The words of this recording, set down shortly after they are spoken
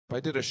I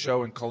did a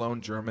show in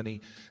Cologne,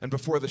 Germany, and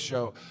before the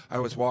show, I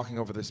was walking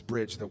over this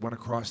bridge that went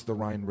across the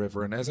Rhine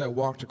River, and as I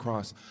walked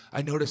across,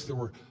 I noticed there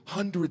were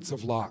hundreds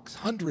of locks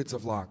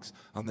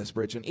on this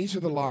bridge, and each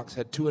of the locks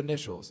had 2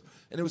 initials,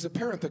 and it was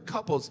apparent that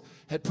couples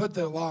had put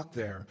their lock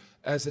there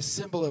as a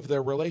symbol of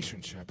their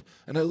relationship.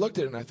 And I looked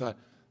at it and I thought,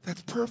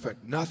 that's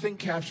perfect. Nothing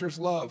captures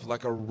love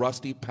like a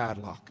rusty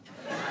padlock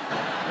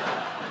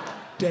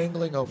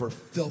dangling over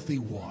filthy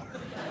water.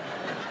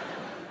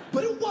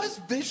 But it was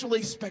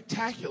visually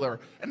spectacular,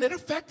 and it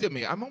affected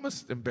me. I'm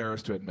almost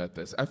embarrassed to admit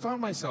this. I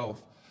found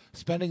myself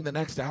spending the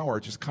next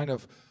hour just kind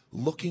of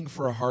looking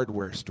for a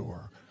hardware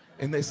store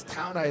in this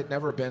town I had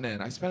never been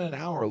in. I spent an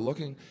hour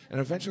looking,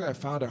 and eventually I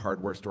found a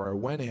hardware store. I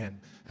went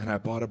in, and I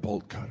bought a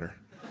bolt cutter.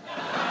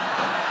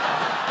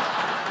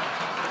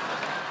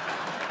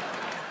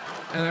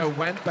 And I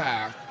went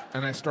back,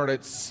 and I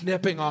started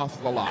snipping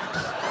off the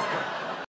locks.